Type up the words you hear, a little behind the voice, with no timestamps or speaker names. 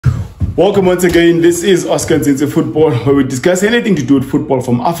Welcome once again. This is Oscar Nzinze Football, where we discuss anything to do with football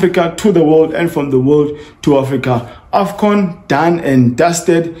from Africa to the world and from the world to Africa. Afcon done and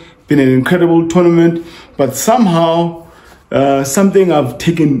dusted. Been an incredible tournament, but somehow something I've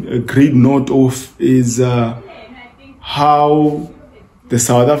taken a great note of is how the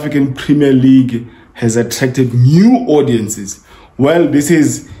South African Premier League has attracted new audiences. Well, this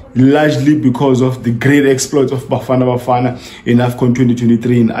is largely because of the great exploits of Bafana Bafana in Afcon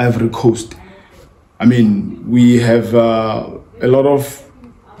 2023 in Ivory Coast. I mean, we have a lot of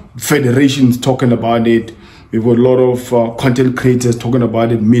federations talking about it. We've got a lot of content creators talking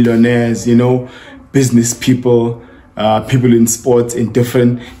about it, millionaires, you know, business people, people in sports in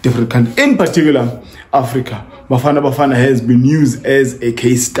different countries, in particular Africa. Bafana Bafana has been used as a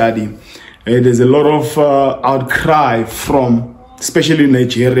case study. There's a lot of outcry from especially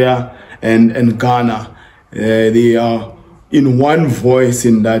Nigeria and Ghana. They are in one voice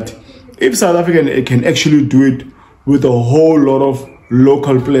in that if South Africa can actually do it with a whole lot of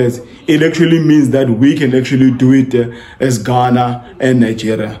local players, it actually means that we can actually do it as Ghana and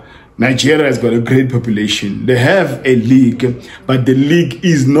Nigeria. Nigeria has got a great population. They have a league, but the league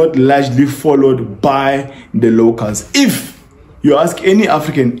is not largely followed by the locals. If you ask any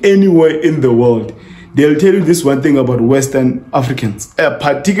African anywhere in the world, they'll tell you this one thing about Western Africans,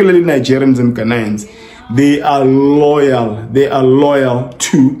 particularly Nigerians and Ghanaians. They are loyal. They are loyal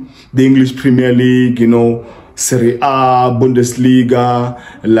to the English Premier League, you know, Serie A, Bundesliga,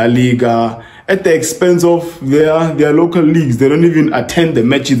 La Liga, at the expense of their local leagues. They don't even attend the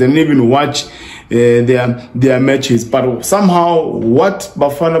matches. They don't even watch their matches. But somehow what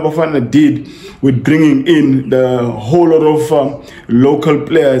Bafana Bafana did with bringing in the whole lot of local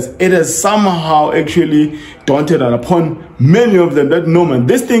players, it has somehow actually daunted upon many of them that no man,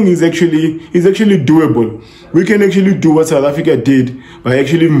 this thing is actually doable. We can actually do what South Africa did by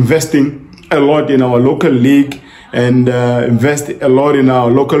actually investing a lot in our local league and invest a lot in our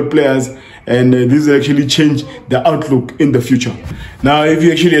local players, and this will actually change the outlook in the future. Now, if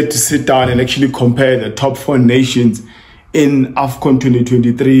you actually had to sit down and actually compare the top 4 nations in Afcon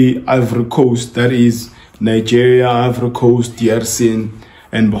 2023, Ivory Coast, that is Nigeria, Ivory Coast, DRC,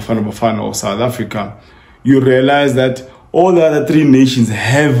 and Bafana Bafana or South Africa, you realize that all the other 3 nations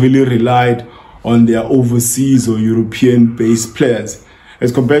heavily relied on their overseas or European-based players,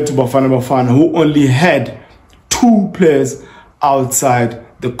 as compared to Bafana Bafana, who only had 2 players outside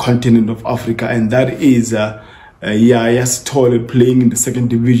the continent of Africa, and that is Yamoussoukro playing in the 2nd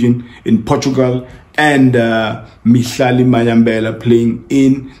division in Portugal, and Mihlali Mayambela playing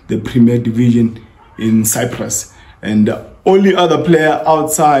in the Premier Division in Cyprus. And the only other player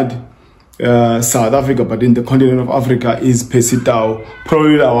outside South Africa, but in the continent of Africa, is Pesitao,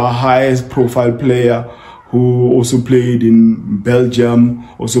 probably our highest profile player, who also played in Belgium,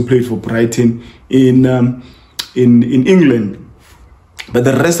 also played for Brighton in England. But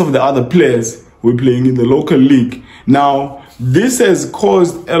the rest of the other players were playing in the local league. Now, this has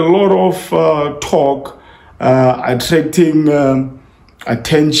caused a lot of talk, attracting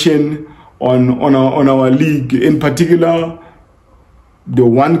attention on our league. In particular, the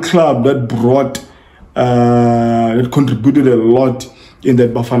one club that that contributed a lot in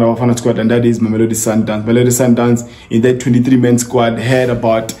that Bafana Bafana squad, and that is Mamelodi Sundowns. Mamelodi Sundowns, in that 23-man squad, had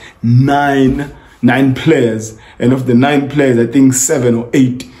about nine players, and of the 9 players, I think 7 or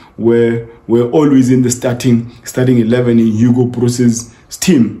 8 were always in the starting 11 in Hugo Broos'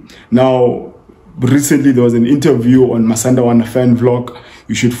 team. Now, recently there was an interview on Masanda Wana Fan Vlog.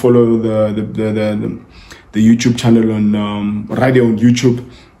 You should follow the YouTube channel on radio on YouTube,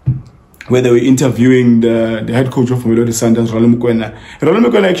 where they were interviewing the head coach of Mamelodi Sundowns, Rolo Mokoena. Rolo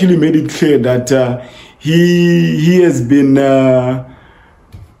Mokoena actually made it clear that he has been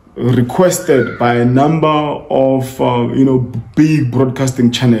requested by a number of big broadcasting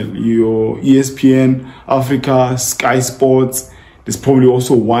channel, your ESPN Africa, Sky Sports. There's probably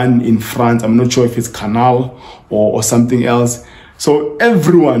also one in France. I'm not sure if it's Canal or something else. So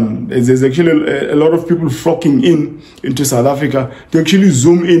everyone, there's actually a lot of people flocking into South Africa to actually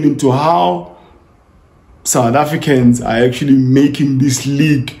zoom into how South Africans are actually making this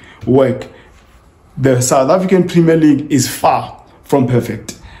league work. The South African Premier League is far from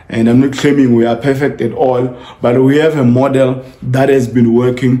perfect. And I'm not claiming we are perfect at all, but we have a model that has been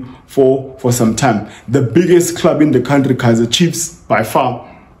working for some time. The biggest club in the country, Kaizer Chiefs, by far,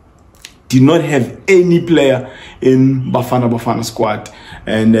 did not have any player in Bafana Bafana squad.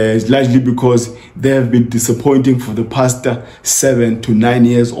 And it's largely because they have been disappointing for the past 7 to 9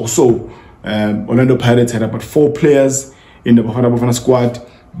 years or so. Orlando Pirates had about 4 players in the Bafana Bafana squad.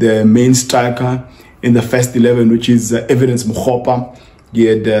 The main striker in the first 11, which is Evidence Mukhopa, You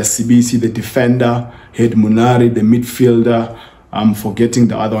had CBC, the defender. You had Munari, the midfielder. I'm forgetting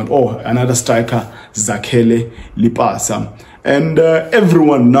the other one. Oh, another striker, Zakhele Lipasa. And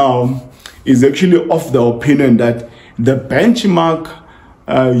everyone now is actually of the opinion that the benchmark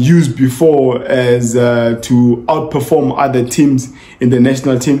used before as to outperform other teams in the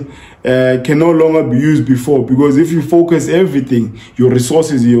national team can no longer be used before, because if you focus everything, your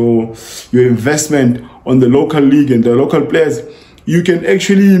resources, your investment on the local league and the local players, you can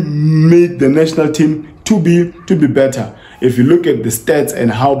actually make the national team to be better. If you look at the stats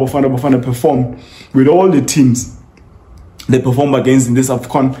and how Bafana Bafana performed with all the teams they perform against in this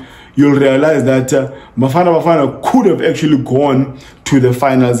Afcon, you'll realize that Bafana Bafana could have actually gone to the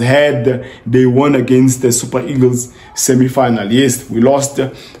finals had they won against the Super Eagles semi-final. Yes, we lost,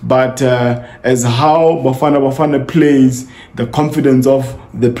 but as how Bafana Bafana plays, the confidence of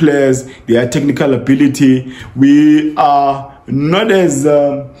the players, their technical ability, we are not as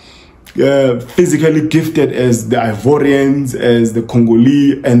physically gifted as the Ivorians, as the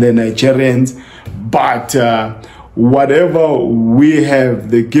Congolese and the Nigerians, but whatever we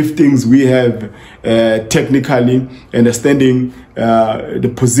have, the giftings we have technically, understanding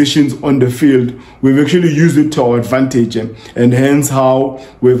the positions on the field, we've actually used it to our advantage, and hence how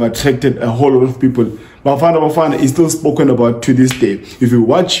we've attracted a whole lot of people. Bafana Bafana is still spoken about to this day. If you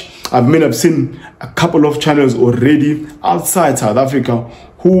watch, I've seen a couple of channels already outside South Africa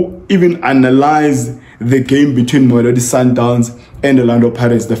who even analyze the game between Mamelodi Sundowns and Orlando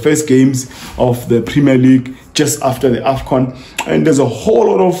Pirates, the first games of the Premier League just after the Afcon. And there's a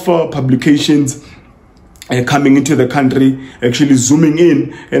whole lot of publications coming into the country, actually zooming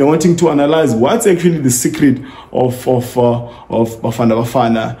in and wanting to analyze what's actually the secret of Bafana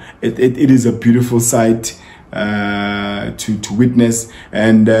Bafana. It is a beautiful sight to witness,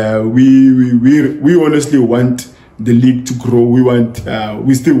 and we honestly want the league to grow.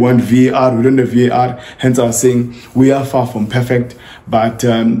 We still want VAR. We don't have VAR. Hence, I was saying we are far from perfect, but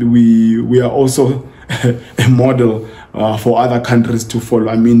we are also a model for other countries to follow.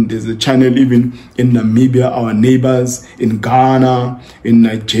 I mean, there's a channel even in Namibia, our neighbors, in Ghana, in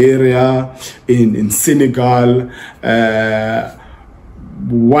Nigeria, in Senegal.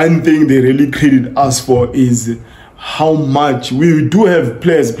 One thing they really credit us for is how much we do have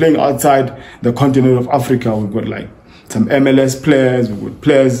players playing outside the continent of Africa. We've got like some MLS players, we've got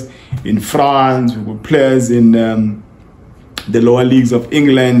players in France, we've got players in the lower leagues of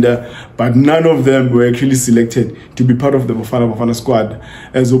England, but none of them were actually selected to be part of the Bafana Bafana squad,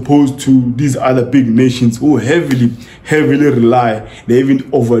 as opposed to these other big nations who heavily rely, they even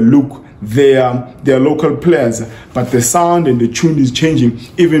overlook their local players. But the sound and the tune is changing,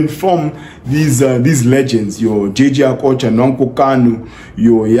 even from these legends, your JJ Akocha, Nwankwo Kanu,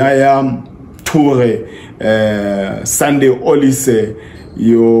 your Yaya Toure, Sunday Olise,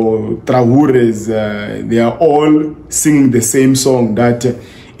 your Traores, they are all singing the same song, that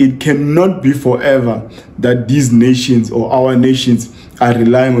it cannot be forever that these nations or our nations are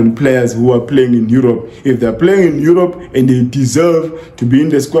relying on players who are playing in Europe. If they're playing in Europe and they deserve to be in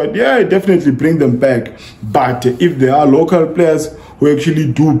the squad, yeah, definitely bring them back. But if there are local players who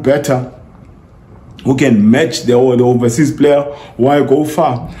actually do better, who can match the overseas player, why go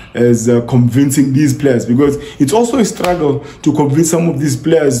far as convincing these players? Because it's also a struggle to convince some of these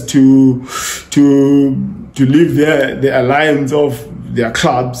players to leave the alliance of their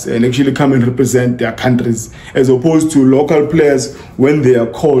clubs and actually come and represent their countries, as opposed to local players. When they are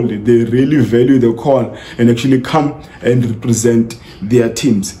called, they really value the call and actually come and represent their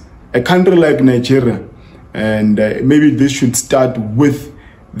teams. A country like Nigeria, and maybe this should start with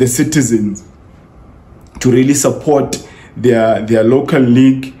the citizens, to really support their local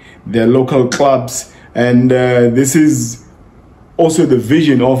league, their local clubs. And this is also the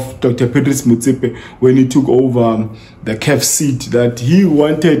vision of Dr. Patrice Motsepe when he took over the CAF seat, that he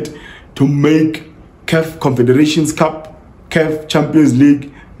wanted to make CAF Confederations Cup, CAF Champions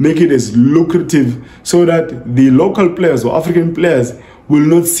League, make it as lucrative so that the local players or African players will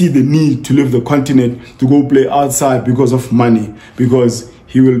not see the need to leave the continent to go play outside because of money, because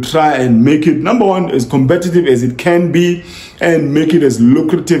he will try and make it, number one, as competitive as it can be and make it as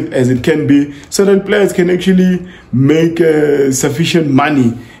lucrative as it can be, so that players can actually make sufficient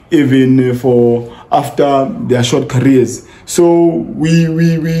money even for after their short careers. So we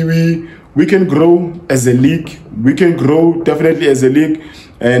can grow as a league. We can grow definitely as a league,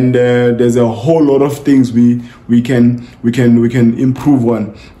 and there's a whole lot of things we can improve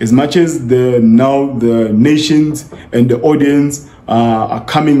on. As much as the nations and the audience are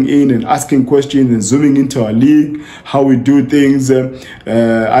coming in and asking questions and zooming into our league, how we do things,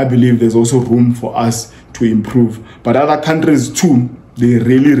 I believe there's also room for us to improve. But other countries too They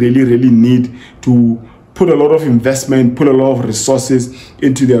really need to put a lot of investment, put a lot of resources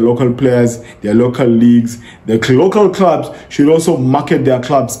into their local players, their local leagues. The local clubs should also market their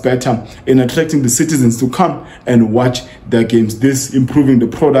clubs better in attracting the citizens to come and watch their games. This improving the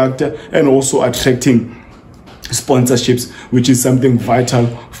product and also attracting sponsorships, which is something vital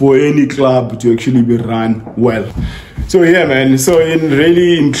for any club to actually be run well. So yeah, man. So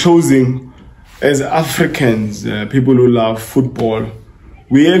in closing, as Africans, people who love football,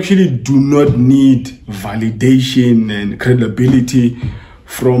 we actually do not need validation and credibility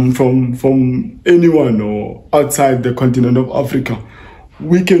from anyone or outside the continent of Africa.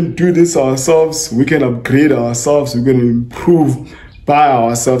 We can do this ourselves. We can upgrade ourselves. We can improve by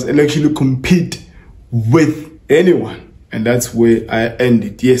ourselves and actually compete with anyone. And that's where I end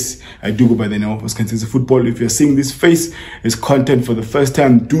it. Yes, I do go by the name of Consensus Football. If you're seeing this face as content for the first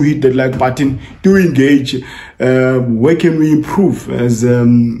time, do hit that like button, do engage. Where can we improve as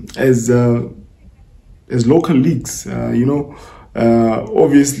local leagues?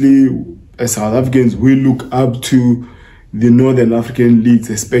 Obviously, as South Africans, we look up to the Northern African leagues,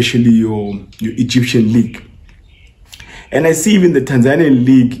 especially your Egyptian league. And I see even the Tanzanian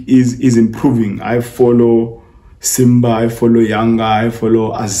league is improving. I follow Simba, I follow Yanga, I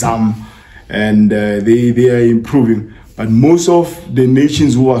follow Azam, and they are improving. But most of the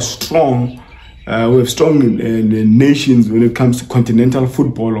nations who are strong, we have strong nations when it comes to continental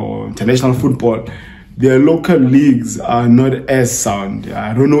football or international football, their local leagues are not as sound.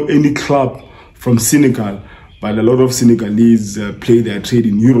 I don't know any club from Senegal, but a lot of Senegalese play their trade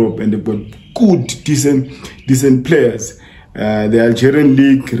in Europe, and they've got good, decent players. The Algerian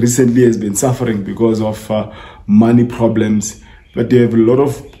league recently has been suffering because of money problems, but they have a lot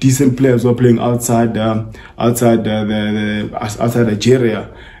of decent players who are playing outside Algeria,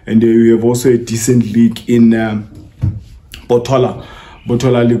 and we have also a decent league in Botola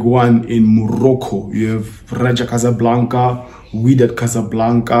League 1 in Morocco. You have Raja Casablanca, Wydad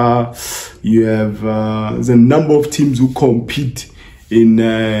Casablanca. You have there's a number of teams who compete in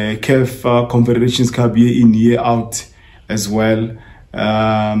CAF Confederations Cup year in year out as well.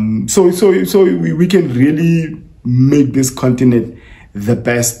 So we can really make this continent the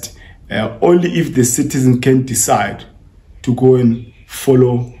best only if the citizens can decide to go and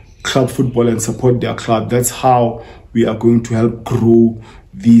follow club football and support their club. That's how we are going to help grow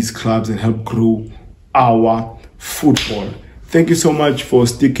these clubs and help grow our football. Thank you so much for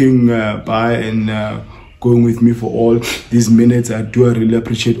sticking by and going with me for all these minutes. I really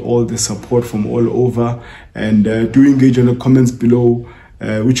appreciate all the support from all over, and do engage in the comments below.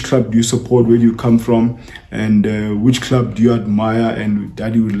 Which club do you support, where do you come from, and which club do you admire and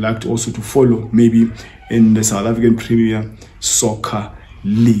that you would like to also to follow maybe in the South African Premier Soccer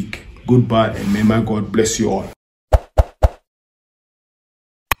League. Goodbye, and may my God bless you all.